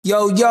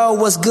Yo,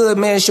 what's good,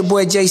 man? It's your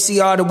boy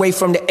JC all the way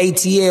from the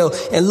ATL.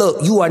 And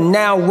look, you are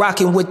now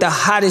rocking with the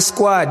hottest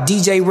squad,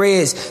 DJ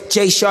Rez,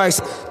 Jsharkz.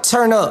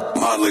 Turn up.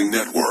 Modeling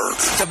Network.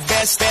 The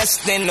best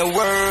in the world.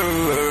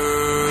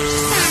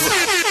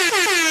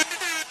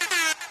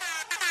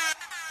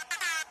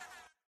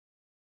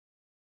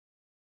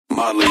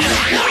 Modeling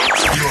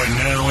Network. You are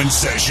now in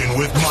session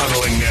with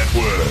Modeling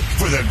Network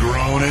for the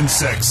grown and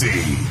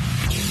sexy.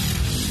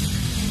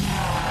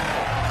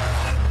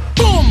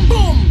 Boom,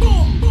 boom,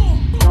 boom, boom.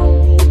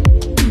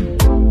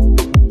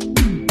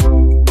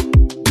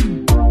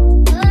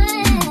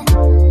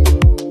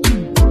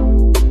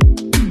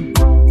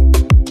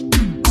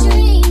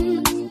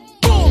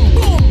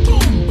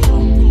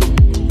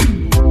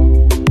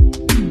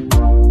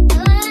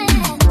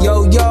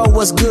 Yo,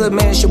 what's good,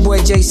 man? It's your boy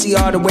JC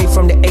all the way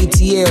from the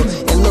ATL.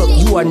 And look,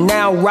 you are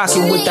now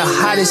rocking with the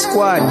hottest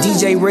squad,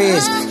 DJ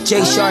Rez,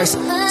 Jsharkz.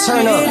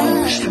 Turn up.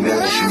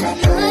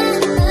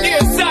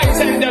 Jsharkz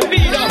and the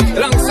beat up.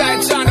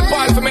 Alongside Sean the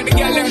Paul to make the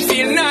girl them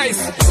feel nice.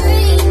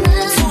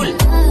 Full.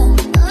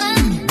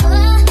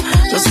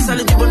 No se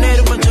sale tipo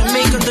negro pa'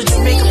 Jamaica, to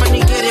Jamaica pa'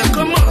 Nigeria,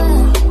 come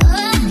on.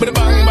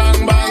 Bang,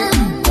 bang, bang.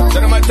 So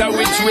no matter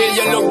which way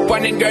you look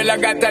on it, girl, I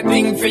got a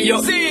thing for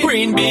you.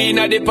 Green bean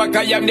or the pack,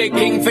 I am the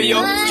king for you.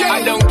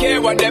 I don't care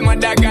what them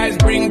other guys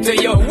bring to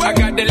you. I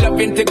got the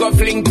loving to go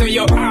fling to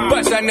you.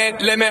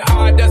 Passionately, me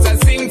heart does I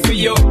sing for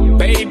you.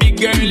 Baby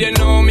girl, you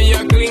know me,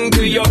 I cling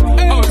to you.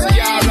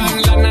 Oscar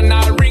and London,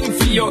 I'll ring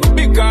for you.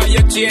 Because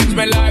you changed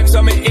my life,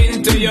 so me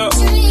into you.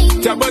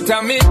 Talk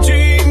about me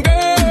dream,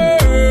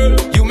 girl.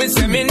 You me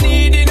say me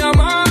need in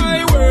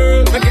my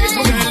world. My case,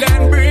 my girl,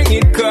 and bring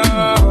it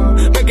come.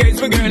 My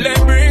case, my girl,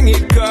 and bring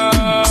it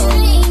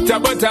come. Talk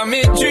about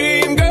me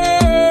dream,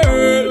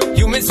 girl.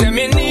 You me say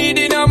me need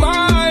in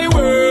my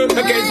world.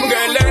 My case, my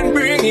girl, and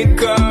bring it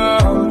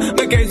come.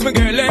 My case, my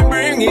girl, and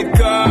bring it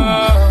come.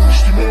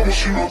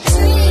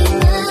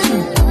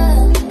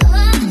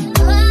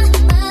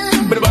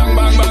 Bang,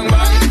 bang, bang,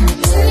 bang.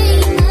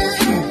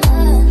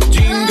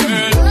 Dream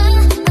girl.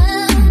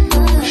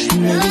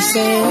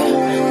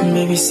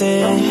 Baby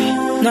say,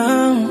 no.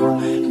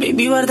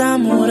 Baby guarda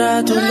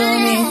amore, tu lo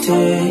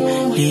mette.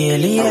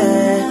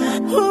 Lie.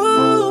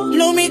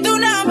 Lo mette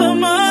una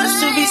mamma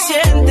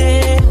suficiente.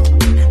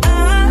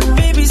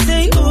 Baby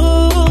say,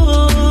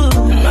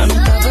 mami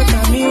tava da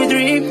mi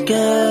dream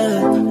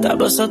girl.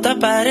 Tava sotto a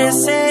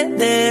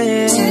parecede.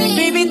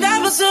 Baby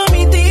tava su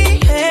mi di,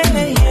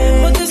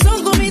 but the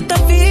song go me ta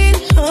feel,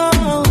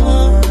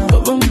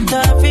 but me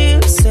ta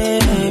feel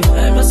safe.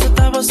 Tava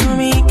sotto su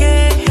mi che.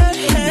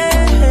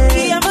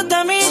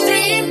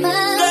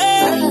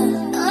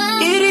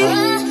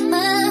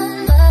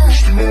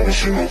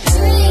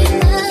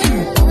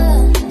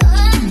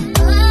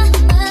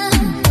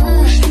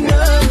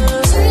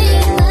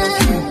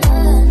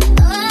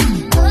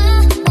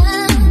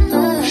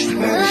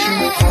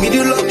 Me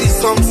do love this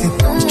something,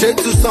 straight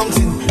to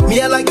something.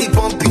 Me I like the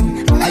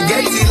pumping, I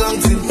get the long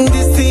thing.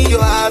 This thing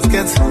your ass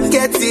get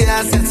the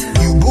asset.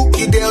 You book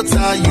the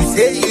Delta, you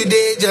say you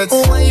day jet.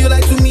 Oh, when you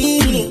like to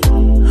me,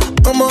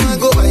 come on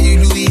go buy you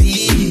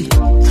Louis. I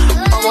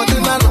want to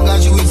know long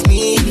as you with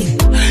me.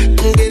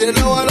 They don't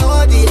know what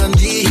all the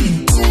MG.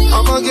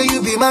 I'm gonna get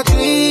you be my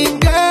dream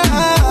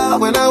girl.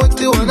 When I wake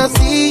to wanna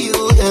see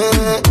you,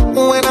 yeah.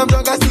 When I'm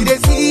drunk I see they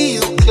see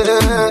you,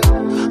 yeah.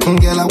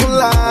 Girl, I won't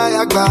lie,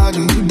 I gotta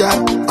do that.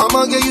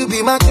 I'ma get you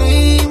be my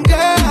dream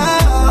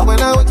girl.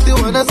 When I wake to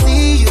wanna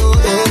see you,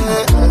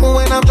 yeah.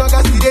 When I'm drunk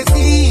I see they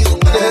see you,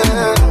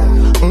 yeah.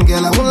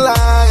 Girl, I won't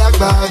lie, I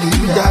gotta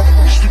do that.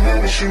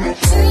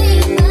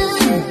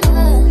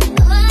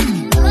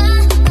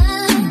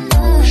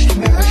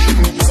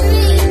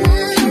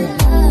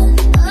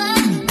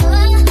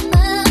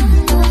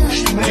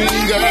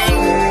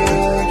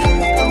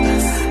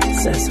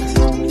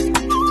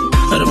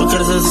 Ora vou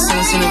querer fazer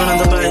assim, agora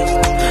anda bem.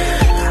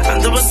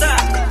 Anda a botar.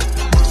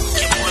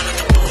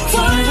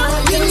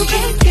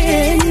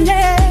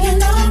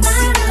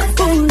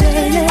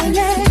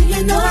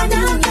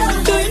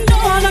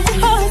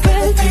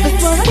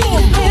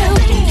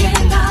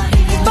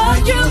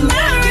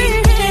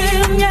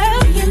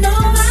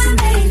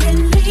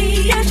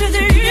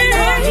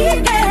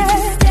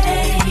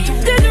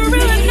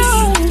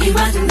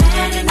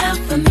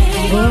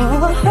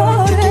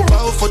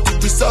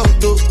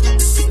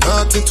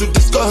 Nothing to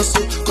discuss,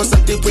 cause I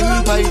did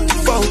win by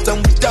default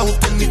and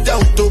without any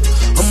doubt.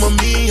 I'm a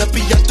me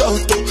happy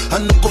adult, I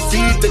no go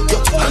feed the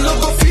girl, I no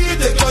go feed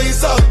the girl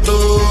is out.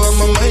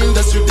 I'm a mind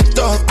that's with the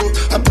talk.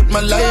 I put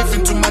my life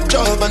into my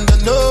job and I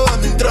know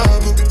I'm in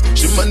trouble.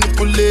 She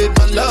manipulate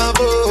my love,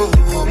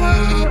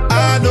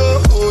 I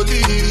know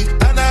holy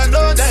and I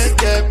know that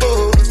get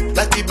both.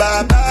 Like the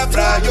Baba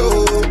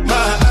Frayo,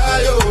 my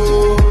ayo,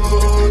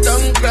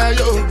 don't cry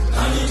yo.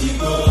 I need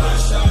people and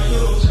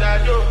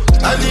shadow.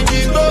 I need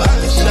people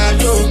and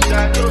shadow.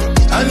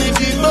 I need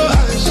people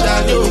and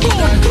shadow.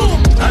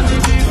 I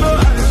need people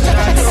and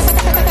shadow.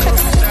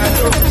 I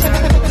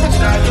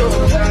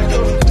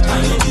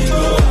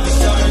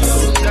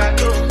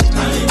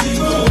need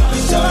people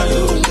and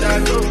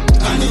shadow.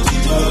 I need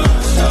people.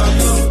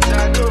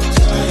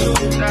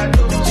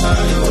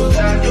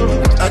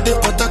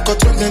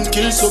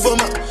 chill sober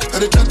man. I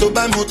dey try to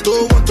buy moto,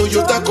 want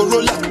Toyota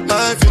Corolla.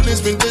 My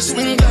feelings been they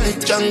swing like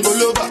Django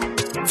Lover.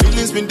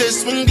 Feelings been they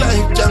swing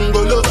like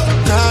Django Lover.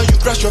 Now you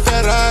crash your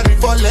Ferrari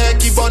for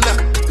Lucky Bona.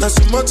 Now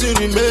some more to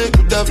remain,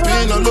 could have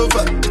been all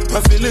over.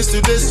 My feelings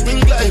today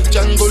swing like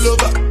Django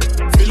Lover.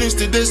 Feelings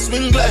today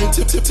swing like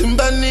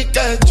Timbani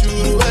at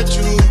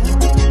you.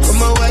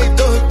 Come on, white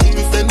dog, give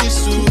me Fendi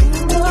suit.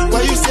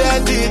 Why you say I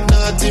did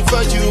nothing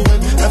for you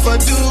when if I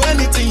do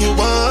anything you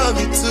want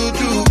me to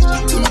do?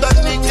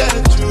 Timbani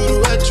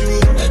at you.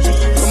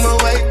 Come on,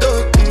 white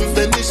dog, give me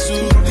Fendi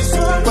suit.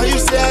 Why you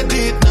say I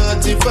did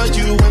nothing for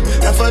you when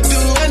if I do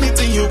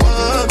anything you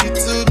want me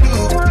to do?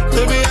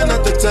 Maybe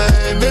another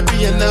time,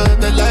 maybe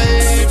another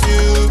life.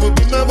 You will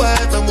be my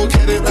wife and we'll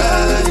get it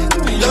right.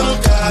 Young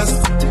cast,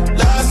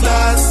 last.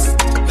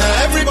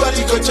 Now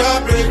everybody go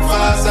chop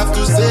breakfast. Have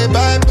to say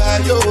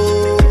bye-bye, yo.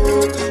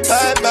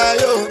 Bye-bye,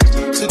 yo.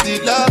 To the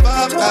love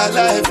of my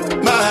life.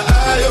 My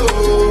eye, yo.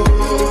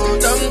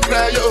 Don't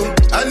cry, yo.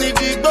 I need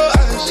to go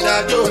and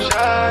shadow.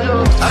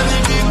 I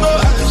need to go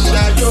and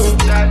shadow.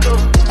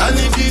 I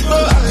need to go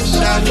and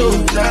shadow.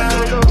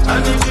 I need to go and shadow. I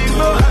need to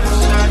go and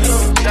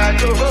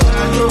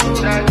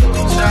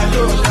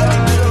shadow.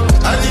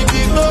 I need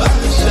to go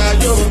and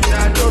shadow.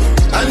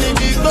 I need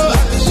to go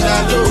and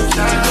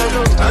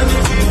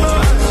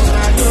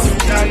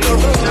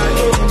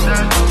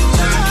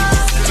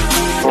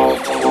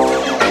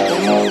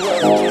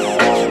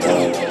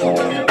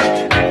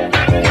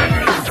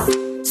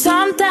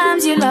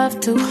Sometimes you love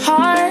too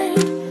hard,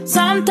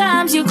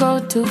 sometimes you go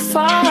too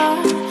far.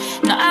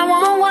 No, I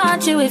won't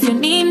want you if you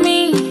need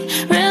me.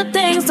 Real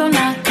things do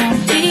not come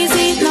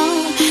easy, no.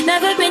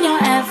 Never been your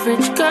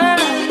average girl.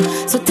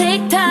 So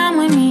take time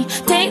with me,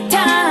 take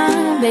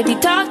time. Baby,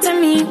 talk to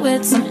me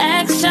with some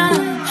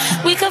action.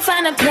 We can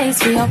find a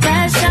place for your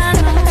passion.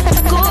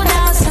 Cool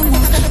down,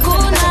 simmer,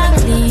 cool down,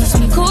 please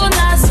me. Cool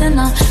down,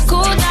 sinner,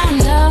 cool down,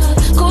 love.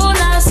 Cool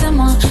down,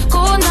 simmer,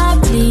 cool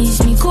down, please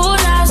me. Cool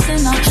down,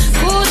 sinner,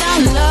 cool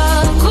down,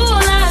 love. Cool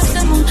down,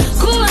 simmer,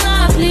 cool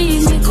down,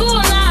 please me.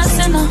 Cool down,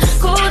 sinner,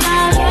 cool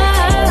down,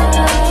 love.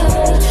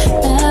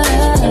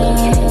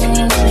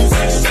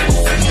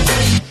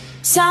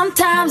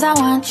 Sometimes I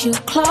want you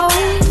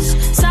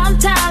close,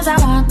 sometimes I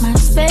want my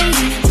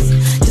space.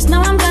 Just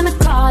know I'm gonna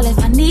call if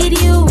I need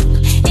you.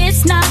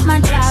 It's not my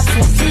job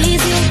to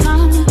please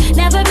you,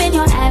 never been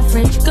your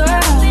average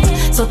girl.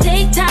 So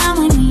take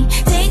time with me,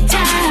 take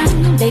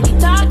time. Baby,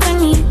 talk to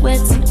me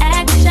with some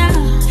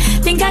action.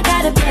 Think I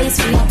got a place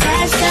for your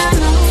passion.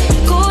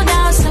 Cool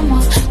down,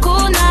 someone,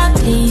 cool down,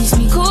 please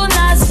me. Cool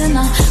down,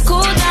 sinner,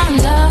 cool down,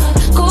 love.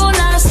 Cool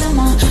down,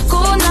 someone,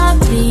 cool down,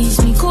 please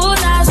me. Cool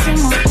down,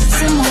 someone.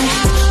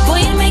 Boy,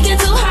 you make it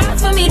too hard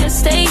for me to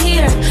stay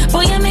here.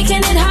 Boy, you're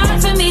making it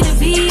hard for me to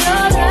be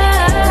your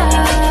love.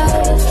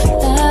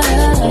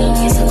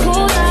 So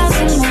cool down,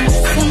 someone.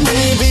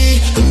 Baby,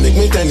 make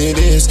me tell you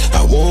this.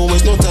 I won't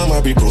waste no time,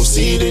 I'll be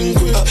proceeding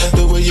quick.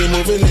 The way you're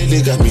moving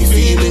lately got me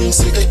feeling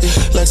sick.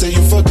 Like say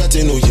you forgot,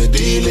 you know you're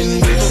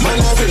dealing with. Man,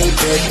 I really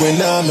break when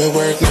I'm at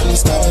work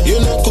non-stop. You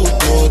know good,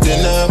 no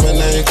dinner when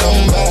I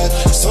come back.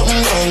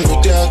 Something wrong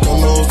with you,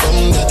 come out from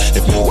that.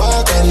 If me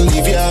walk and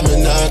leave you, I may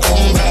not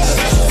come back.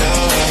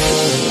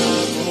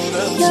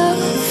 You're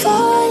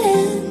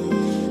falling,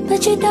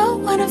 but you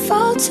don't wanna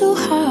fall too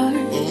hard.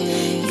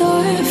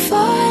 You're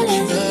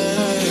falling,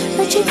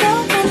 but you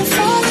don't wanna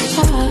fall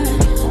apart.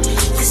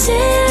 This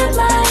is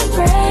my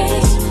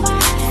break.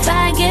 If I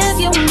give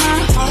you my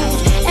heart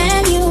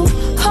and you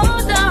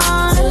hold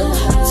on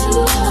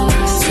too hard.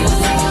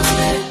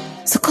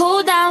 So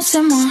cool down,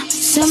 someone.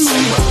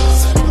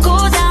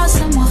 Cool down,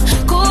 someone.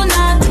 Cool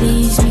down,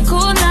 please me.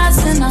 Cool down,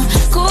 sinner.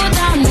 Cool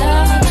down,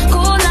 love.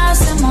 Cool down,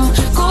 someone.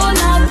 Cool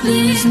down,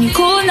 please me.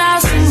 Cool down,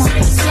 someone.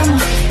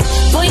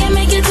 Boy, you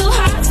make it too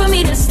hard for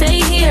me to stay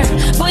here.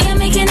 Boy, you're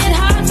making it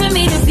hard for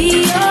me to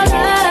be your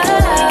love.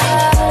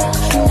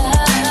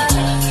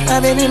 My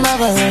baby, my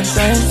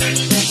Valentine.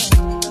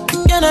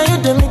 You know you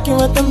do make you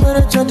what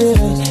temperature they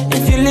rise.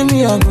 If you leave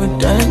me a good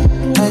time,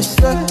 I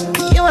swear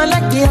you are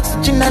like the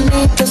oxygen I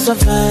need to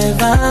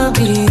survive. I'll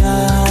be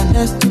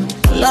honest.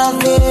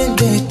 Loving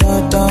the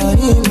thought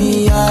of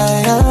me, I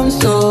am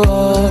so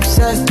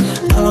obsessed.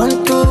 I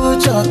want to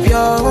chop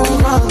your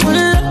own.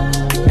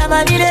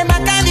 Never did it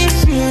back at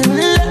this feel.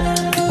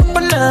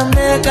 But now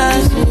make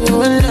us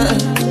feel.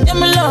 Yeah,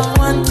 my love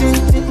one thing.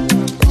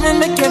 Me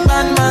make a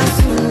bad man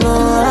sing.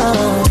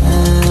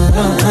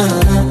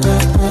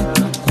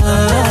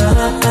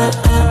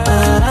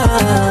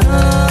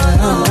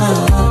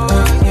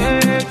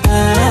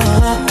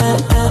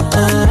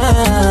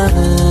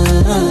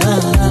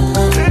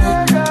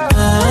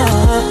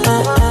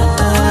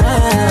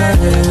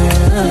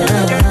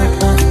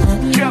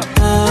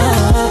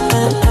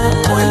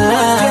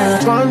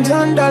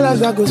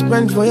 $1,000 I go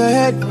spend for your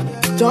head.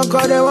 Talk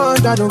all they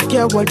want, I don't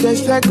care what they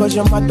say. Cause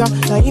your matter,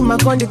 now in my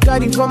con they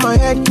carry for my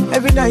head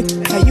every night.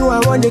 And you I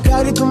want they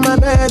carry to my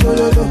bed, oh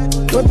no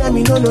no. Don't tell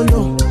me no no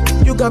no.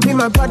 You can be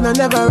my partner,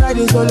 never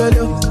riding solo,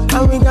 no.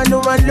 And we got no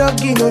one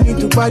lucky, no need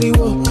to party,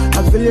 whoa.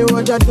 I feel it,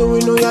 what you're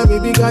doing, know ya,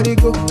 baby, gotta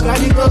go.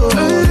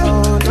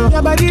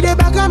 Your body, they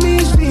back on me,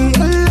 speed,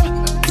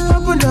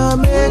 open up,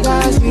 make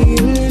I see,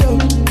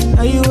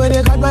 now you where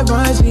they got my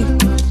fancy.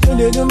 When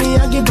they do me,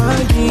 I keep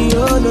banky,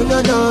 oh, no,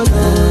 no, no,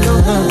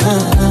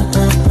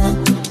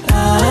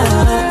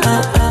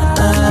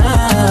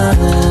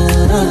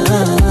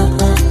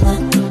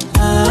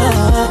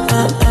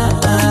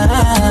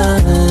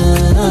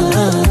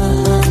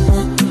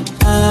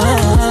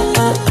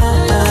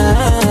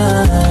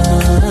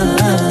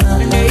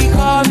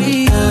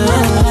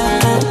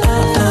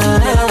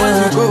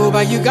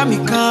 You got me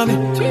coming.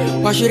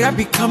 Why should I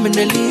be coming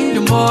early in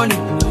the morning?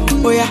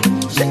 Oh yeah,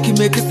 shake it,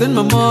 make it spend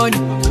my money.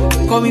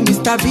 Call me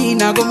Mr.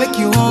 Bean, I go make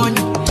you honey.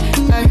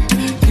 Hey,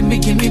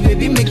 give me,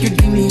 baby, make you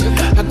give me.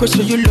 I go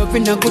show you love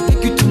and I go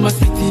take you to my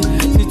city.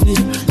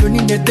 Don't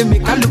need that,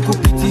 make I look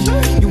pity.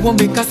 You won't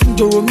make us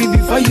enjoy me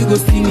before you go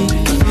see me.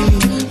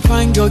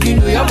 Fine girl, you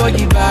know your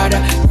body bad.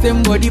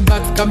 Same body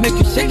back can make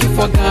you shake it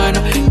for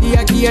Ghana.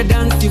 Here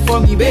dancing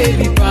for me,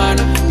 baby,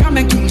 pana. Come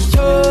and give me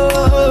show.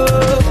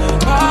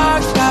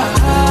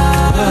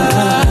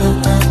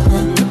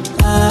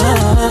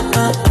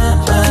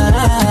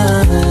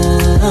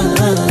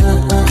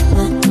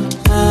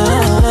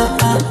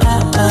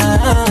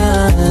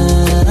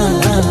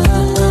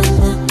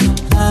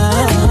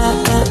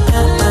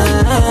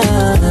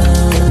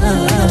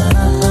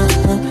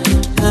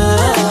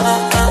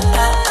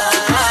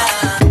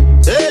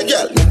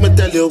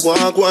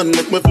 Walk one,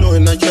 make me flow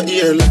in your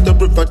ear like the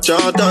river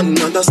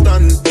Jordan.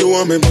 Understand, you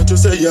want me but you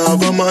say you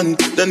have a man.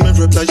 Then me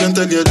reply and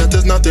tell you that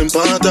is not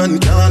important.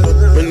 Girl,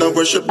 when I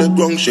worship the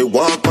ground she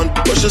walk on,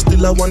 but she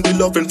still I want the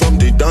loving from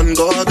the Dan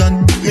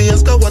Gorgon. Me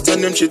ask her what's her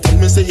name, she tell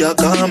me say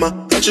Yakama.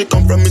 And she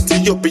come from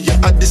Ethiopia,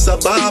 Addis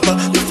Ababa.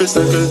 If you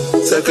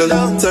circle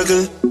down for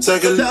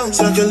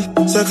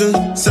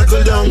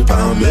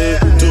me.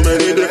 Too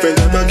many different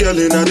type of girl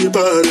in the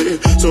party,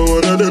 so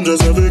one of them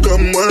just have to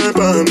come one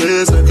for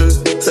me.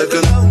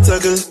 Circle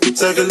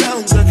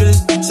down, baby.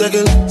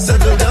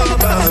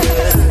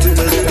 Too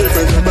many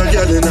different type of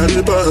girl in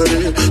the party,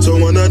 so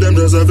one of them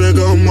just have to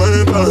come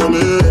one for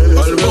me.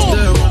 Always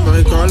there when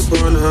I call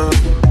upon her.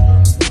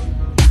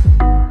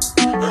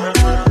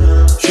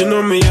 She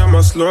know me, I'm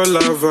a slow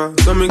lover,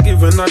 so me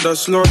give another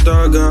slow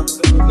dagger.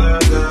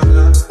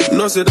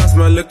 No say that's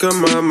my liquor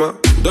mama,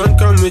 don't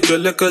come with your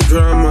liquor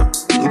drama.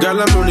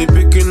 Girl, I'm only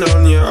picking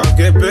on ya. I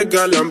get big,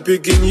 girl, I'm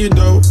picking you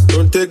though.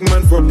 Don't take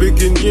man for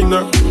picking you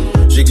now.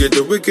 She get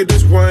the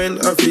wickedest wine,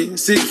 I feel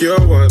secure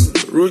one.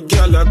 Rude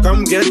girl, I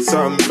come get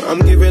some. I'm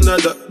giving her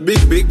the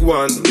big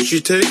one. She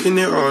taking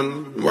it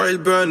on.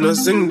 Wild burner,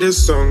 sing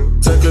this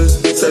song.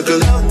 Circle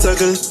down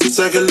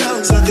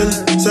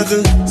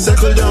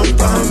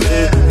for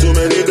me. Too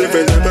many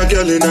different type of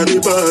girl in the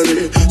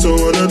party, so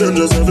one of them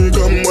just have to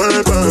come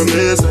one for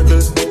me.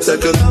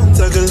 Circle down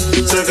for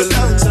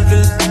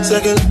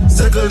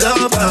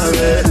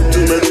me.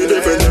 Too many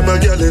different type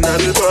of girl in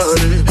the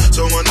party,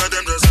 so one of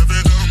them just have to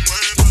come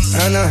one for me.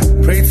 And I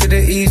pray to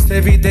the east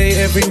every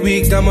day, every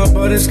week, that my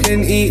brothers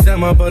can eat, that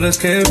my brothers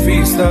can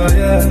feast, oh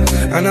yeah.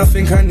 And I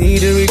think I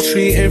need a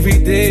retreat every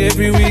day,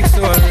 every week,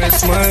 so I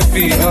rest my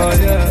feet, oh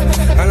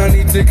yeah. And I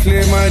need to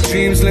clear my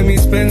dreams, let me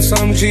spend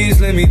some G's,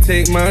 let me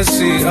take my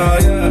seat, oh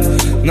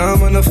yeah. Now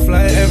I'm on a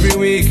flight every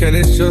week, and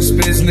it's just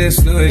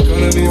business, no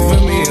economy for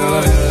me,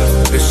 oh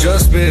yeah. It's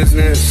just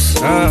business,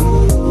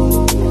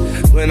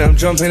 when I'm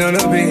jumping on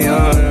a beat,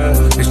 oh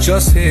yeah. It's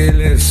just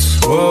headless,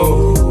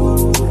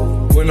 whoa.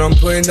 When I'm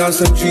putting down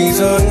some G's,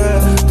 oh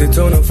yeah. They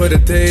tone up for the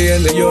day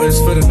and the yacht is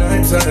for the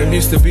night time.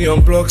 Used to be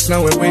on blocks,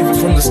 now we're waving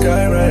from the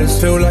skyrise.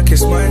 Feel like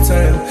it's my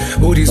time.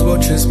 All these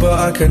watches, but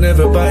I can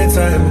never buy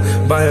time.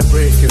 Buy a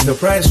break if the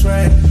price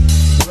right.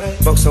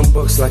 Box on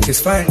box like it's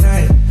fight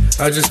night.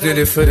 I just did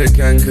it for the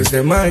gang cause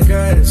they're my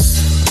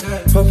guys.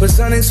 Papa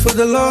Xanax for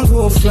the long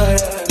haul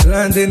flight.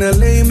 Land in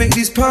LA, make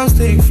these pounds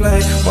take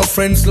flight. My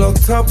friends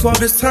locked up while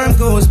this time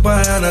goes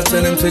by, and I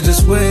tell them to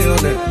just wait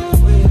on it.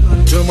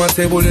 Join my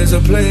table, there's a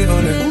play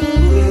on it.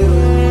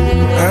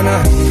 And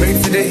I pray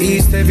to the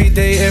east every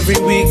day, every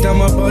week, that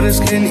my brothers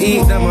can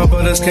eat, that my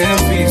brothers can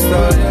feast,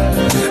 oh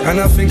yeah. And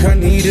I think I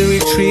need a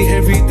retreat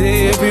every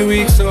day, every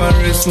week, so I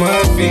rest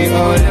my feet,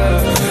 oh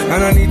yeah.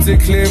 And I need to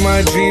clear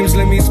my dreams,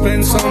 let me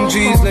spend some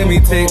G's, let me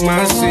take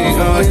my seat,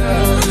 oh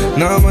yeah.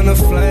 Now I'm on a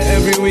flight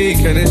every week,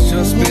 and it's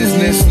just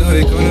business, no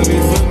economy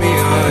for me,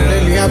 oh yeah.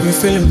 Lately I've been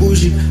feeling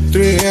bougie,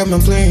 3 AM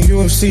I'm playing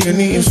UFC and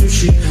eating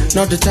sushi.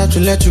 Not the type to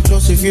let you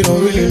close if you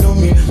don't really know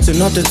me. So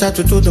not the type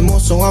to do the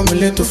most, so I'm a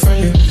little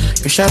friendly.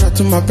 And shout out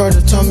to my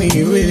brother Tommy,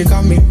 he really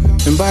got me.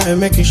 And by him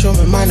making sure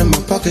my mind and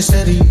my pocket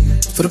steady.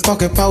 For the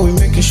pocket power, we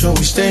making sure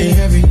we staying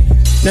heavy.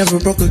 Never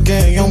broke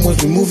again, young boys,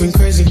 we moving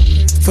crazy.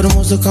 For the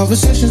most of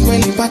conversations,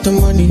 mainly about the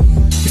money.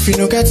 If you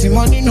don't get the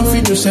money, no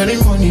fit to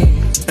ceremony.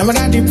 And my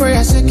daddy pray,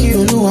 I say,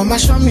 Kiolu, I'ma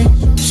show me.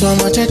 So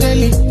I'm a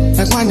daily.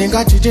 Like my nigga,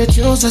 got to the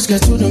let's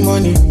get to the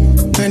money.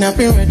 And I've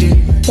been ready.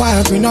 Why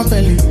I've been up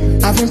early?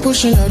 I've been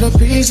pushing out the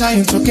peas, I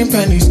ain't talking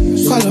pennies.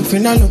 Call up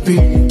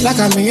Penelope, like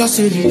I'm in your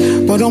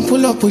city. But don't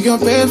pull up with your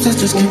babes, let's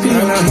just keep it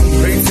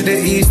low-key. Pray to the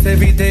east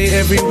every day,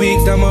 every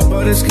week. That my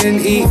brothers can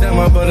eat, that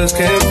my brothers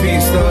can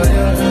feast, oh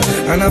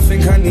yeah. And I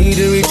think I need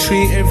a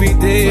retreat every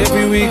day,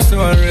 every week. So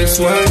I rest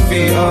my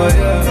feet, oh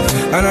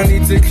yeah. And I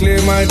need to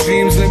clear my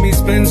dreams, let me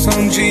spend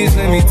some G's,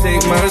 let me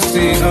take my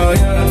seat, oh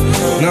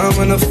yeah. Now I'm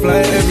on a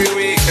flight every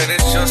week, and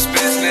it's just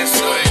business,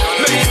 so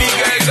yeah. Baby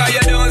girl, cause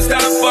you don't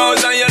stop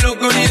pose, and you look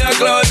good in your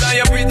clothes, and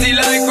you're pretty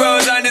like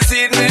rose, and the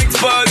seat makes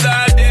pose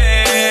all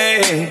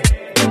day.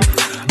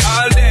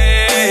 All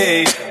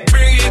day,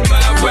 bring it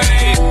my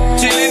way.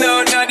 Chilling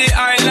out on the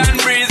island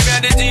breeze,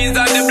 where the G's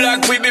on the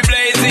block, we be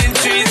blazing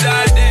trees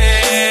all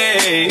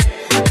day.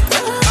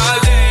 All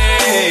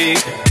day,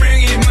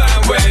 bring it my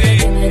way.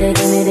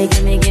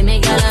 Give me,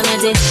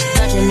 calamity.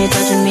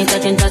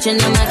 Touching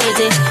on my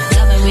kitty.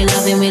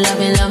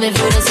 Loving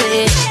through the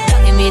city.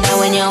 Talking me down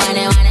when you want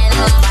it,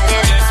 nobody.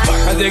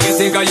 I take it,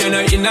 think you're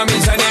not in a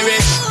missionary.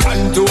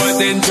 Hand to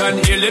attention,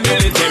 heal the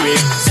military.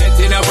 Set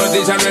in a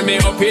position when me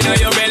up in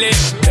your belly.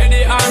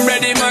 Ready, I'm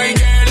ready, my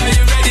girl, are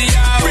you ready?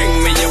 Yeah. Bring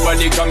me your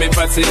body, got me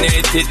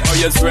fascinated. How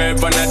you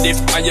swerve on a dip,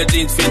 and your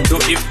jeans fit to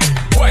hip.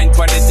 Wine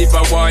for the tip,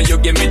 I want you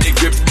give me the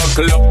grip.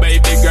 Buckle up,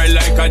 baby girl,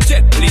 like a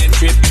jet plane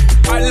trip.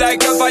 I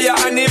like a fire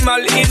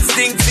animal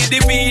instinct. See the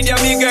media,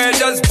 me girl,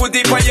 just put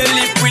it on your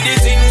lip. With the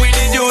gin, with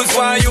the juice,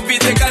 why you be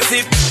take a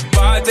sip.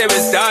 Party we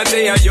start,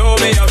 say you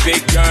me a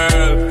big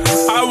girl.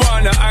 I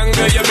wanna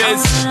anger your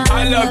best.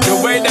 I love the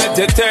way that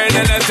you turn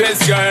and a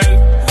twist, girl.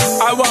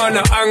 I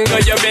wanna anger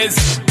your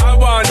best. I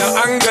wanna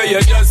anger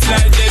you just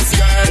like this,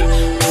 girl.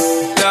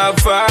 Now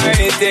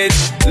fight it.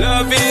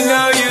 Loving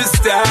how you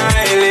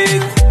style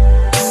it.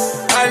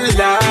 I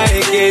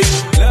like it.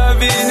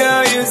 Loving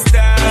how you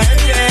style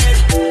it.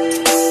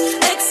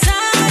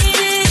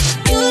 Excited,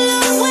 you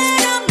love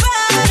when I'm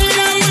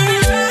riding.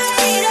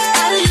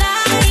 I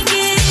like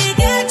it,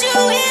 got you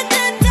in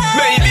the dark.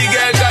 Baby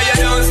girl, cause you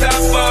don't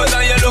stop pose,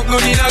 and you look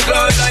good in her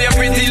clothes, and you're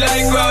pretty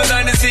like rose,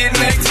 and the seat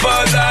makes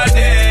pose all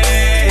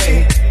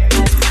day.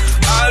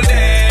 All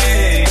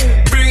day,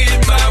 bring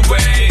it my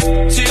way.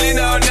 Chilling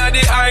out on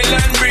the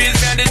island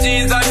breeze, and the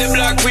G's on the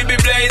block, we be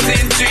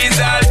blazing trees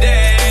all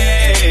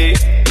day.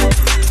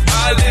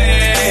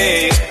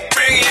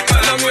 Bring it my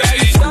way.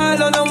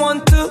 Style and I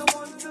want to.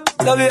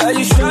 Love it how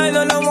you shine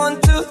and I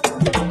want to.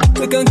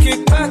 We can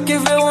kick back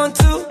if you want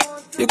to.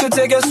 You can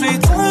take your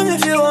sweet time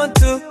if you want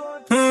to.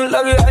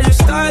 Love it how you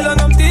style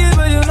and I'm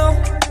diva, you know.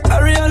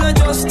 Ariana,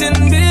 Justin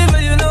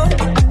Bieber, you know.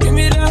 Give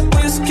me that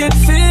whiskey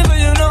fever,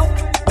 you know.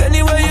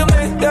 Anyway you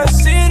make that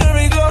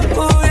scenery go,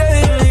 ooh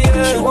yeah,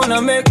 yeah. She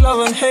wanna make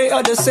love and hate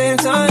at the same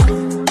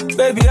time.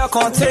 Baby, I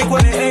can't take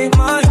when it ain't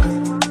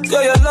mine.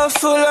 Girl, your love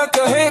feel like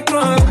a hate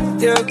crime.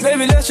 Yeah,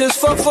 baby, let's just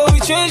fuck before we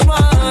change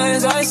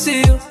minds. I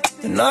see you,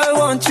 and I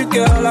want you,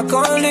 girl, I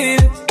can't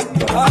leave it.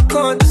 I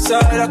can't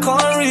decide, I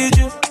can't read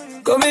you.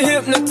 Got me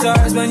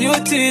hypnotized when you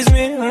tease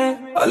me.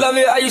 I love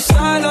it how you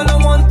style and I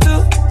want to.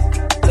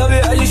 Love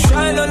it how you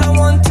shine and I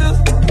want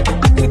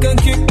to. You can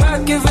kick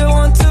back if you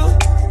want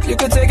to. You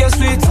can take your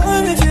sweet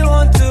time if you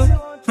want to.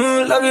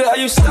 Love it how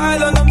you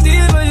style and I'm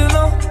diva, you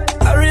know.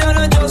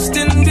 Ariana,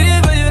 Justin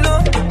Bieber, you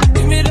know.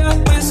 Give me that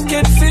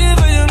whiskey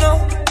fever, you know.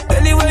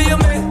 Anyway you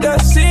make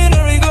that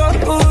scenery go,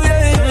 ooh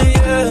yeah,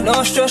 yeah.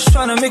 No stress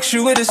tryna mix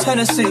you with this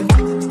Hennessy.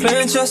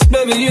 Playing chess,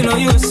 baby, you know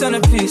you a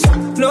centerpiece.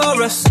 No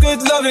rest,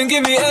 good loving,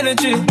 give me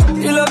energy.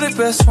 You love it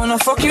best when I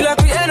fuck you like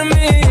we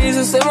enemies.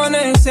 And say my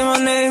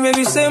name,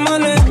 baby, say my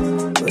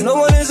name. When no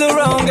one is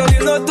around, girl,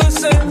 you're not the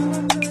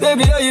same.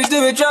 Baby, how you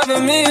do it,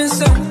 driving me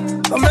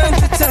insane. I'm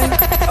entertained.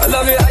 I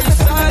love it how you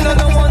style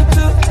and I want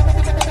to.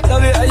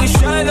 Love it how you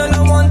shine and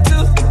I want to.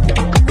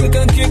 You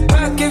can kick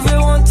back if you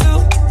want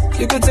to.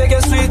 You can take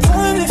your sweet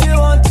time if you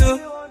want to.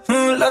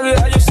 Love it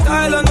how you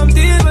style and I'm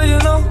diva, you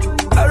know.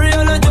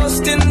 Ariana,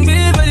 Justin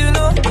Bieber, you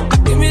know.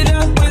 Give me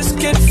that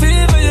whiskey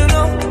fever, you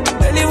know.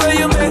 Anyway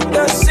you make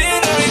that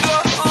scenery go,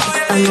 oh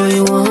yeah. I know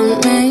you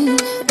want me.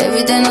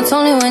 Every day, not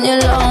only when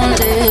you're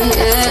lonely.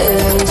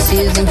 Yeah, you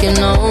see, you think you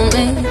know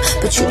me,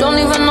 but you don't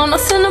even know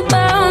nothing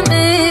about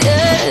me.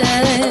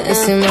 Yeah, you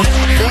see my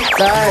thick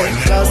thighs,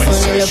 close when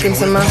you look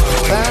into my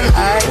brown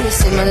eyes. You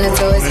see my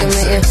lips always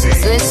commit you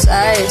switch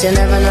sides. You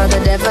never know the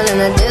devil in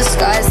a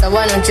disguise, so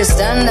why don't you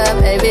stand up,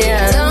 baby?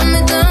 And tell me,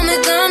 do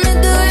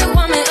you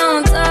want me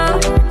on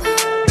top?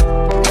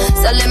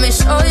 So let me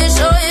show you.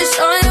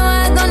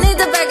 I don't need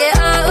to back it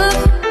up.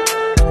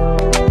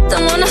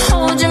 Don't wanna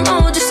hold you,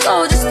 mold you,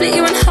 scold you, split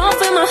you in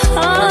half in my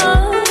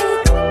heart.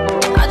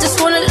 I just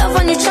wanna love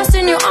on you, trust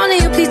in you, honor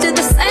you. Please do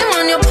the same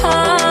on your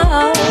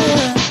part.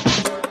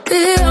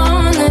 Be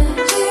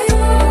honest,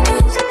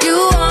 you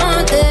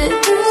want this,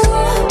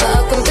 but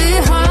I can be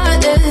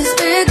heartless,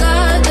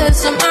 regardless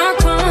of my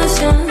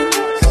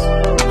conscience.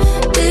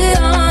 Be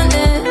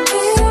honest,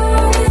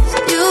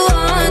 you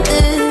want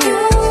this,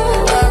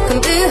 but I can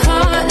be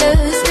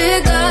heartless,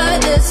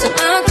 regardless of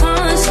my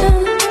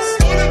conscience.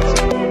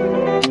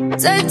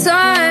 Take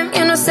time,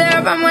 you know, say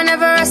around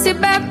whenever I see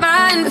bad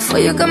vibes. mind. Before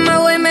you come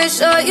my way, make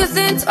sure you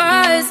think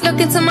twice. Look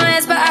into my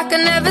eyes, but I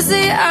can never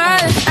see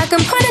eyes. I can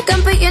point a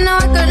gun, but you know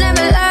I could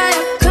never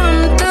lie.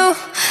 Come through,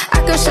 I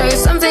can show you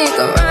something you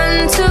can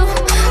run to.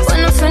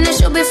 When I'm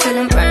finished, you'll be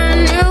feeling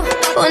brand new.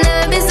 Will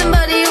never be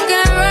somebody you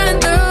can run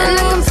through. And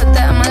I can put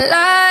that in my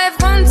life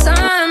one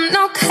time.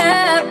 No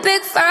cap,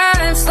 big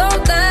five, slow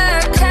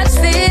that, catch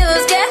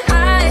feels, get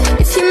high.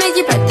 If you make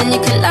it back, then you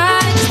can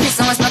lie. Please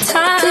don't waste my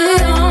time.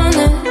 Be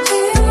honest,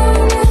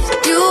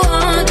 you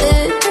want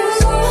it,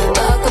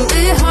 but I can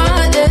be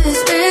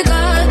hardest,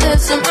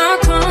 regardless of my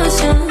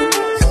conscience.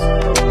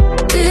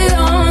 Be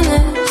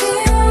honest,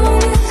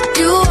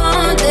 you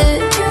want it,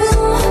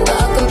 but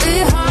I can be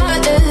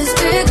hardest,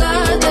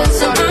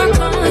 regardless of my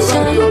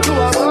conscience.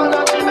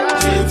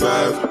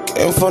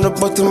 Came from the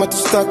bottom, I to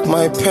stack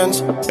my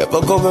pens.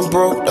 Never going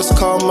broke, that's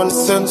common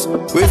sense.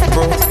 With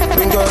bro,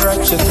 bring your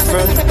righteous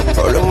friend.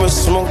 Rolling with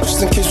smoke,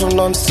 just in case of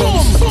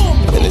nonsense.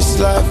 In this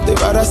life, they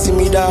rather see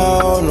me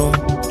down, oh.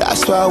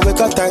 That's why I wake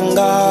up, thank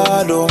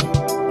God, oh.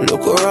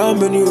 Look around,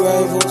 many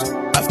rivals.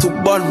 Have to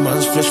burn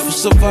man's flesh for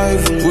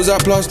survival. Was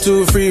that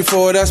 +2, 3,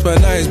 4, that's my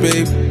nice,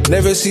 babe.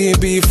 Never seen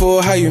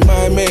before, how you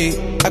my mate.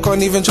 I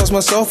can't even trust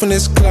myself in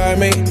this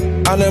climate.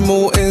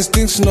 Animal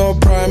instincts, no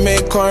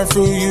primate. Crying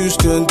through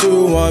Houston,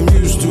 do what I'm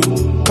used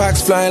to.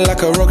 Packs flying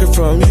like a rocket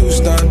from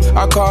Houston.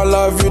 I can't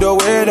love you the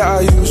way that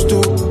I used to.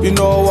 You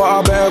know what,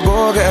 I better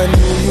go get a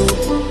new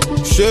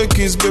you. Shake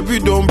it, baby,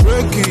 don't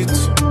break it.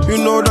 You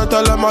know that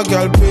I let my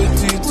girl pay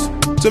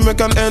it. To make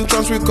an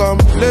entrance, we come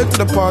late to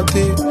the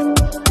party.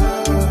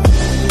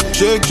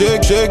 Shake,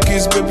 shake, shake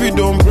it, baby,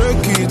 don't break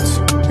it.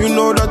 You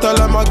know that I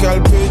let my girl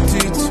pay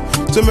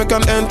it. To make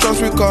an entrance,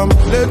 we come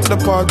late to the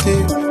party.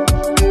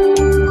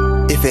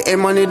 If it ain't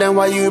money, then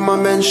why you in my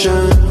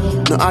mention?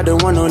 No, I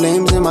don't want no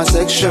names in my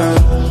section.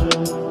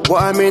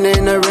 What I mean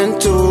ain't a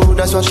rental.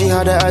 That's why she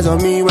had her eyes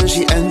on me when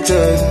she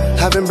entered.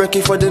 Having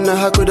brekkie for dinner,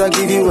 how could I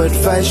give you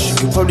advice? You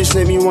could probably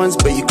slay me once,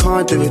 but you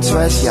can't do it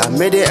twice. Yeah, I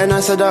made it and I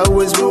said I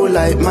always will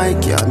like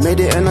Mike. Yeah, I made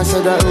it and I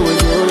said I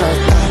always will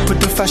like I put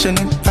the fashion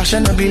in,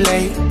 fashion will be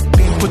late.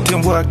 Been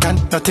putting work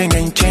and nothing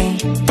ain't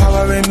changed.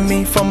 Power in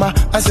me from my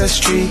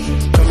ancestry.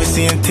 Got me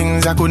seeing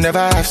things I could never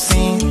have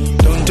seen.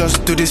 Don't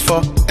just do this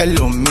for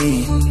hello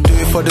me. Do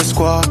it for the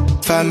squad,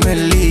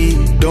 family.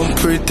 Don't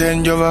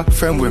pretend you're a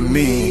friend with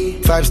me.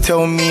 Vibes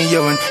tell me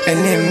you're an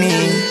enemy.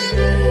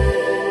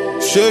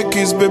 Shake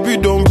it, baby,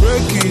 don't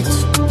break it.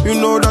 You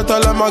know that I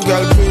let my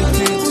girl paint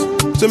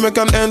it. To make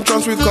an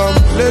entrance, we come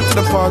late to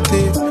the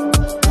party.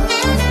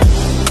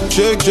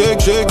 Shake, shake,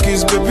 shake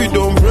it, baby,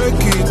 don't break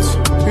it.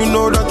 You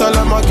know that I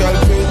let my girl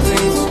paint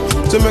it.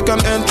 To make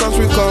an entrance,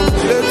 we come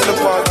late to the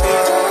party.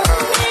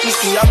 You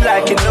see, I'm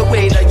liking the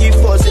way that you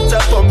force it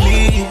up on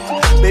me.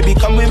 Baby,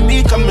 come with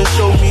me, come and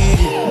show me.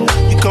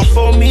 You come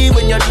for me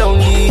when you're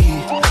lonely.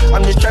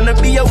 I'm just tryna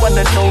be your one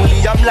and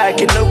only. I'm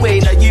liking the way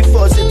that you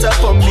force it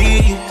up on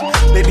me.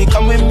 Baby,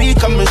 come with me,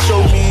 come and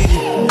show me.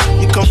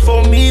 You come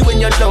for me when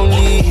you're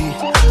lonely.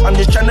 I'm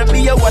just tryna be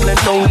your one and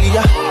only.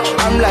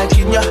 I'm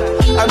liking ya,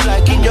 I'm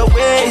liking your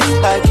ways,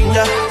 liking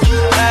ya,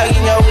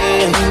 liking your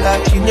ways,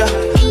 liking ya.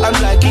 I'm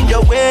liking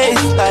your ways,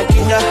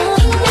 liking ya.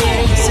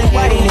 Say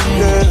whining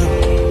girl,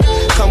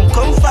 come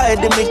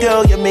confide in me,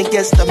 girl. You make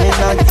your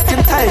stamina, you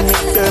can time me,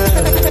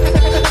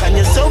 girl. And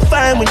you're so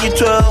fine when you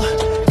twirl,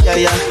 yeah,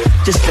 yeah.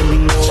 Just let me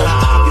know if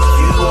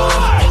you want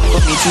for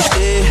me to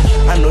stay.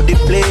 I know they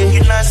play.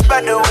 You're not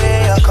by the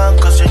way I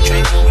can't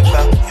concentrate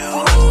without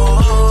you.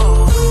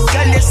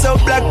 Girl, you're so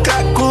black,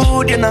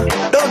 good, you know.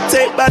 Don't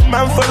take bad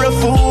man for a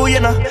fool, you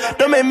know.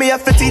 Don't make me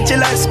have to teach you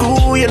like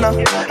school, you know.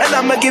 And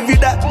I'ma give you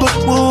that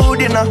good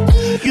wood, you know.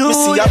 You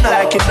see, I'm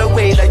liking the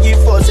way that you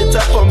force it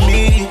up on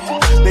me.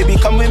 Baby,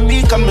 come with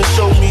me, come and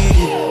show me.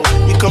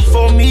 You come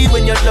for me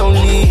when you're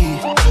lonely.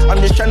 I'm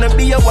just tryna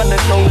be your one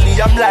and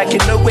only. I'm liking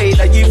the way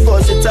that you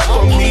force it up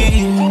on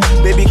me.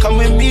 Baby, come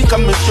with me,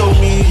 come and show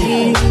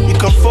me. You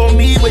come for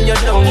me when you're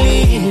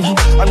lonely.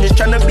 I'm just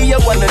tryna be your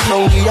one and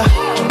only.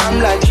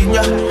 I'm liking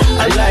ya,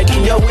 I'm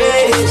liking your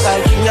ways,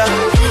 liking ya,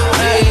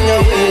 liking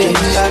your ways,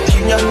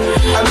 liking ya.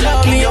 I'm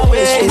liking your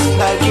ways,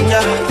 liking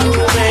ya.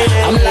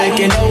 I'm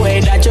liking the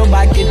way that you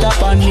back it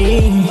up on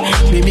me.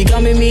 Baby,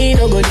 come with me,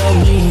 don't go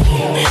down me.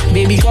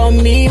 Baby, come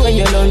me when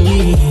you're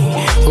lonely.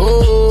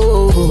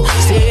 Oh,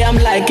 say I'm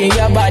liking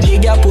your body,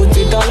 girl, put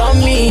it all on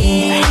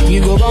me.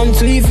 You go bound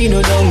to if you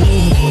know down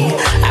me.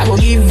 I go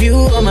give you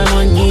all my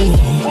money.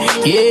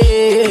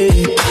 Yeah,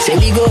 say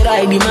we go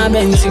ride in my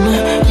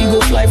Benzema. We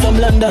go fly from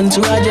London to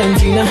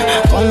Argentina.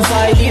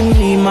 Confide in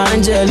me, my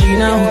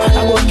Angelina.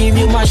 I go give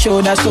you my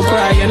shoulders to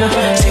cry, you know.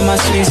 Say my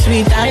sweet,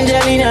 sweet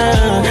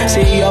Angelina.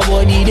 Say your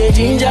body, they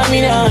ginger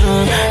me now.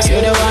 Say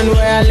you're the one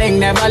where I like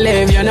never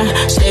leave, you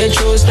know. Stay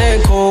true,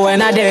 stay cool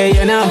when I dare,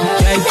 you know.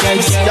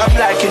 Yeah. I'm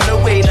liking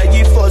the way that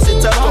you force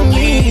it up on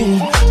me.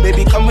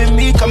 Baby, come with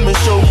me, come and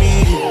show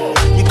me.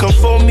 You come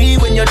for me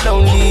when you're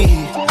lonely.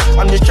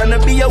 I'm just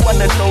tryna be your one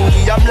and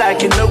only. I'm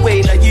liking the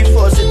way that you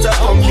force it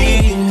up on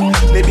me.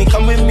 Baby,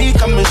 come with me,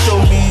 come and show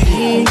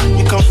me.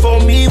 You come for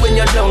me when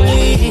you're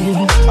lonely.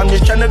 I'm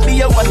just tryna be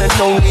your one and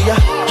only.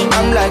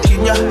 I'm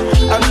liking ya,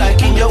 I'm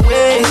liking your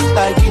ways,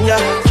 liking ya,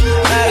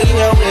 liking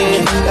your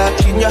ways,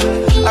 liking ya.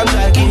 I'm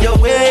liking your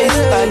ways,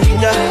 liking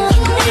ya.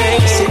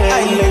 Say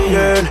island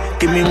girl,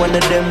 give me one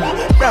of them.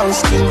 Brown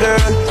skin girl,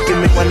 give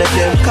me one of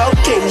them.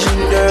 Caucasian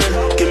girl,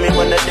 give me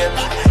one of them.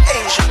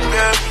 Asian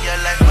girl, me I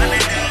like one of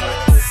them.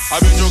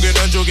 I've been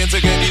jogging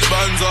to get these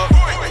bands up.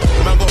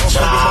 Man got off with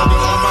my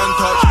girl, man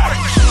touch.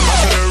 Man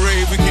to the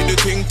rave, we keep the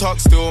ting talk.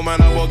 Still,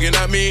 man, I'm bugging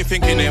at me,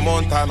 thinking they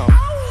Montana.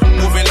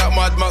 Moving like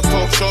Mad Max,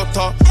 talk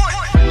shorter.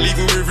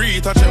 Leaving with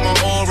Reed, touching my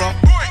aura.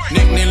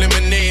 Nickname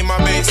lemonade, my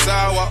base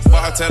sour.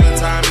 But I tell the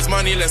time it's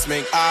money, let's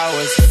make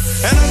hours.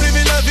 And I'm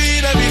living la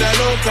vida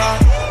loca.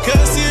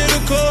 Courtesy of the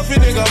coffee,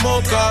 nigga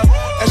mocha.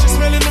 And she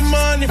smelling the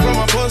money from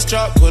my post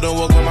drop. Couldn't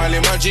walk a mile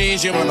in my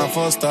jeans, yeah, when I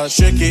first start.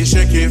 Shake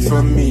it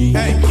from me.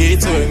 Key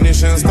to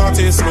ignition,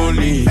 started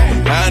slowly.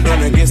 Hand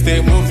on against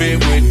it, move it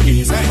with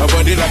ease. My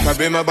body like a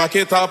beam, back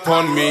it up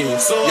on me.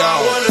 So yo,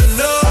 I wanna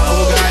know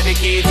who got the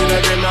key to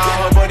the rim,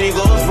 how her body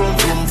goes vroom,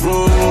 vroom,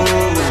 vroom.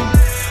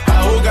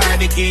 Who got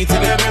the key to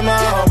the rim,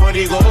 how her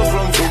body goes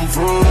vroom, vroom,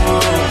 vroom.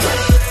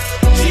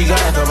 She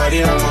got the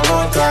body like a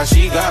motor,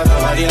 she got the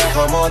body like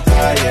a motor,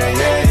 yeah,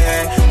 yeah,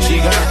 yeah. She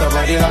got the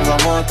body like a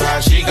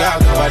motor, she got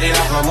the body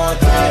like a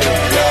motor,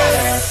 yeah,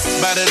 yeah.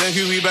 Better than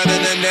Huey, better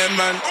than them,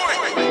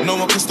 man. No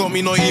one can stop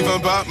me, not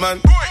even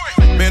Batman.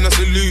 Man, I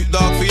salute,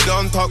 dog, feed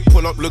on talk.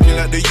 Pull up looking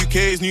like the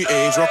UK's new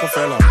age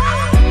Rockefeller.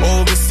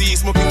 Overseas,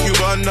 smoking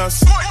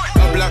Cubanas.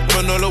 A black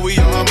Manolo, we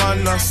are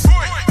among us.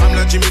 I'm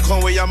like Jimmy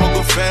Conway, I'm a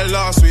good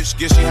fella. Switch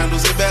gear, she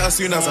handles it better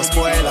soon as I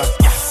spoil her.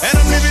 And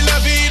I'm living la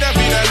vida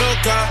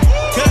loca.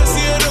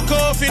 Courtesy of the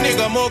coffee,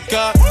 nigga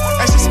mocha.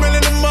 And she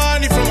smelling the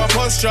money from my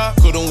posture.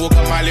 Couldn't walk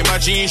a mile in my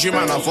jeans, you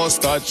man, I first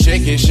start.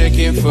 Shake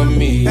it for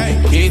me.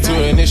 Key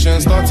to ignition,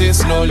 started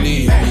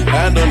slowly.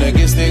 Hand on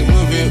the stick,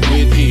 move it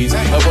with ease.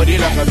 Her body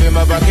like a beam,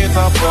 back it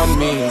up on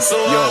me. So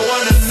yo, I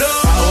wanna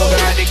know who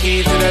got the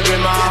key to the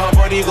rim, her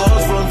body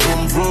goes vroom,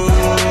 vroom, vroom.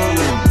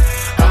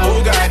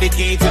 Who got the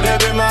key to the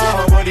rim,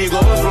 her body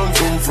goes vroom,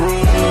 vroom,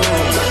 vroom.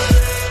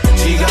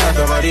 She got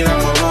the body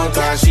like a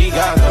motor, she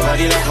got the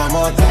body like a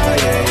motor,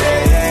 yeah,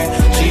 yeah, yeah.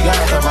 She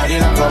got the body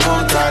like a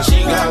motor, she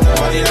got the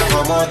body like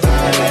a motor,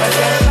 yeah,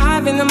 yeah.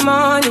 5 in the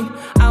morning,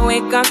 I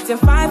wake up to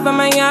 5 for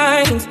my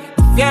yearnings.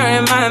 Fear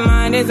in my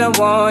mind is a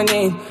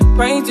warning.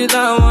 Pray to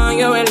the one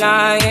you're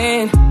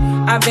relying.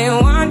 I've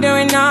been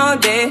wandering all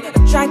day.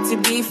 I tried to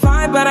be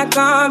fine, but I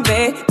can't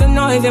be. The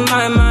noise in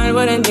my mind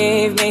wouldn't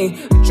leave me.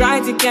 I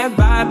tried to get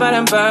by, but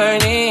I'm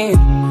burning.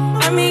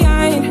 And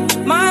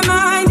behind my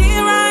mind,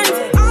 it runs.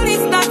 All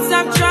these thoughts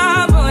of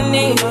trouble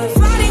me.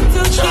 Fighting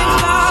to keep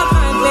up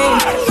my pain.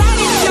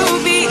 Fighting to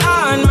be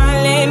on my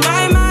lane.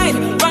 My mind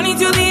running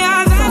to the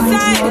other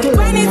side.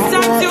 When it's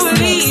time to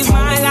leave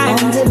my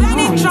life, then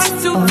it tries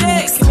to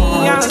take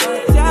me out.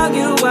 Tell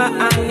you what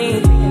I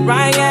need,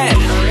 right? Yeah.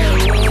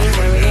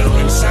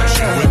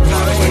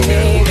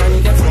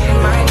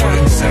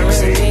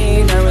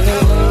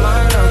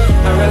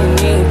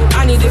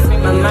 I need to free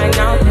my mind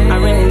now. I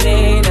really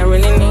need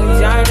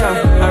Jada.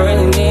 I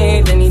really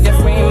need to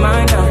free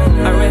my now.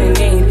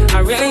 I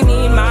really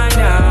need my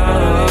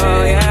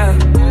now. Yeah.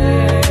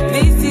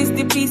 This is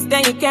the peace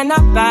that you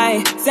cannot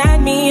buy.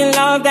 Send me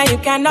love that you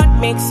cannot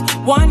mix.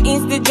 One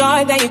is the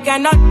joy that you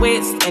cannot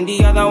waste, and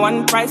the other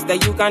one price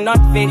that you cannot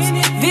fix.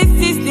 This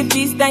is the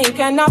peace that you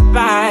cannot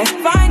buy.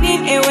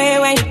 Finding a way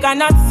where you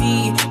cannot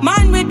see.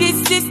 Man with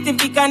this system,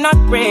 he cannot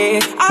pray.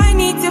 I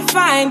need to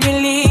find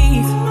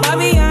relief. But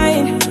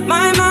behind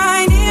my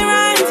mind, it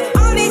runs.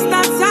 All these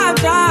thoughts have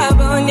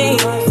trouble me.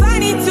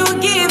 Fighting to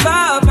give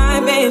up my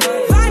pain.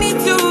 Fighting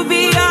to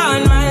be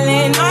on my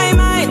lane. My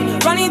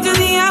mind running to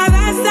the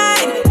other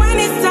side. When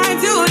it's time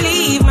to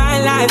leave my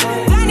life,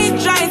 then it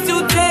tries to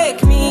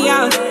take me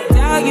out.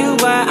 Tell you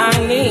what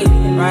I need,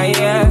 right?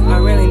 Yeah, I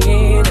really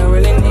need my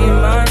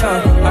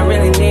love.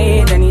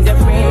 I need to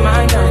free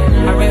my love.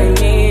 I really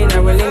need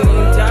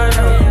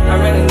Jana.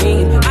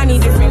 I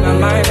need to free my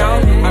mind now.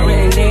 I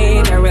really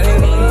need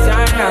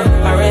Jana.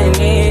 I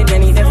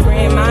need to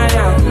free my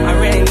love. I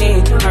really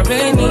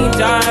need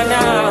Jana.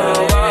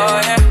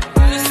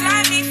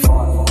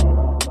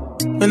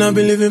 And I've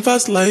been living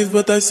fast life,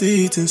 but I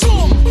see it in slow.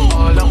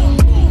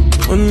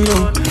 Oh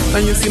no,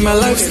 and you see my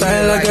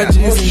lifestyle, I got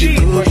G's in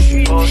the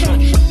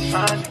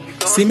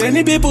bush. See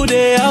many people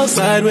there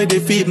outside where they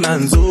feed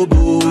man's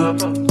oboe.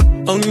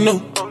 Oh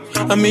no,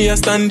 and me I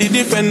stand the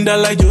defender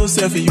like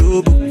Joseph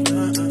Yobo.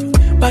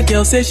 But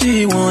girl say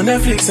she want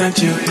Netflix and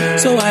chill,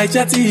 so I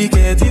chatty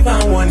get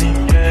even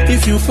warning.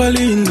 If you fall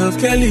in love,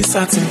 Kelly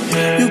satin.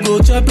 You go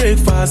to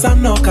breakfast,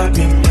 I'm not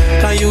capping.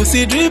 Can you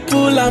see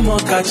dripple, I'm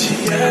not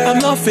catching. I'm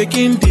not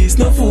faking this,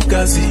 no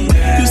fugazi.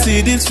 You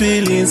see these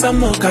feelings, I'm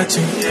not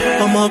catching.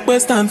 I'm on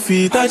quest and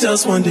feet, I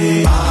just want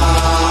it.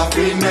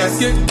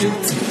 Happiness,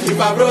 if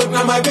I broke,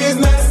 now my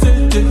business.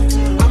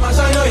 I'ma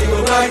shine you, you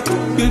go right.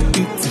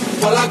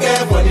 All I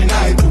care for the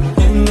night.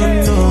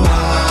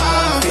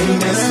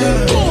 Happiness,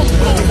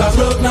 if I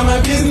broke, now my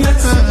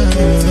business.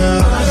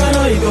 I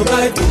know you go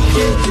buy to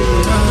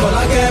all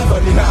I care for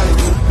the night.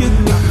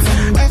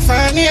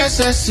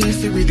 FNESS,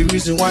 if it be the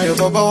reason why your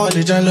baba want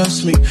to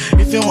jealous me.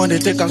 If you want to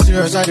take I'm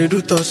serious, I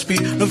do top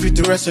speed. No fit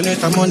to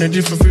resonate, I'm on a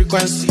different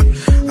frequency.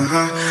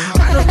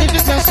 I don't think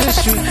this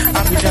necessary.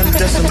 I be trying to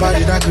tell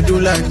somebody that could do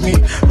like me.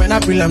 When I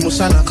be like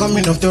Musala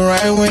coming off the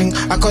right wing,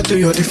 I cut to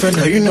your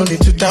defender, you no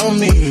need to tell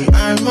me.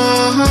 I'm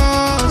a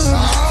horse,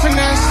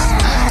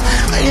 finesse.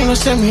 You know,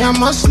 send me, I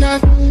must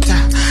not.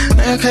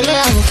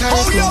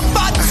 Hold your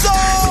butts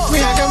up. Me,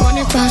 I got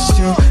money past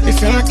you.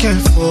 If you're not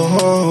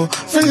careful,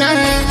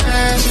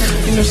 finesse.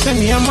 You know, send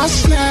me, I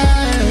must not.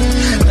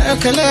 I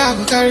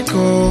go carry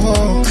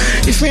go.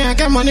 If me, I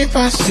got money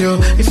past you.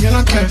 If you're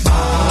not careful,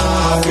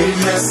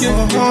 business.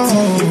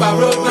 If I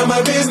broke, now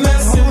my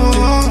business.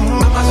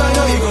 I'ma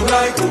show you go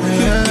right.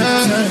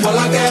 All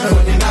I care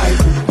for the night.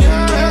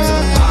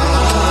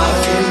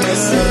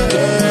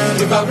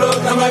 Business. If I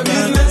broke, now my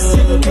business.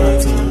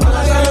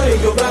 I'ma show you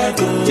go right.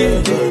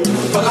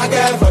 All I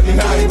care for the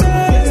night.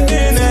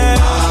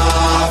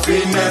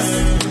 Business.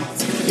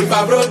 If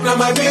I broke, now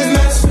my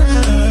business.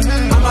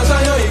 I'ma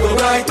show you go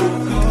right.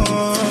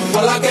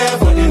 All I care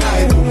for the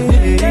night.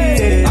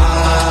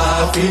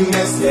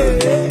 Happiness.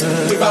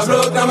 If I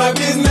broke down my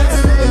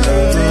business,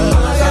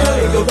 I know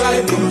you go buy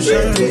it.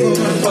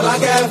 All I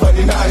care for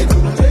the night.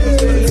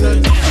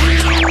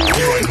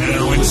 You're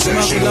now in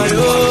session with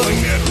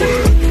Modeling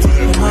Network for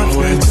the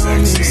Grown and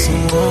Sexy.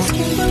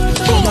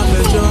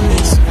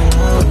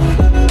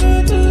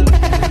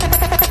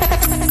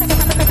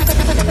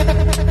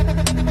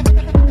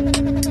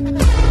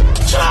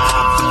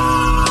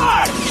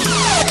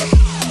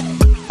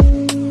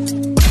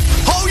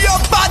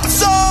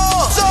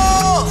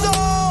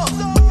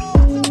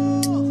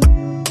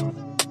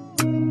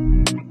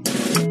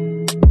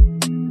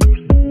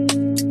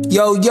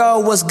 Yo,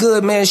 what's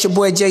good, man? It's your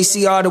boy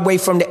JC all the way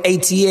from the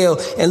ATL.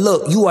 And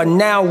look, you are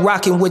now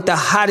rocking with the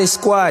hottest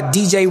squad,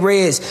 DJ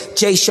Reds,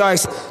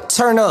 Jsharkz.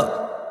 Turn up.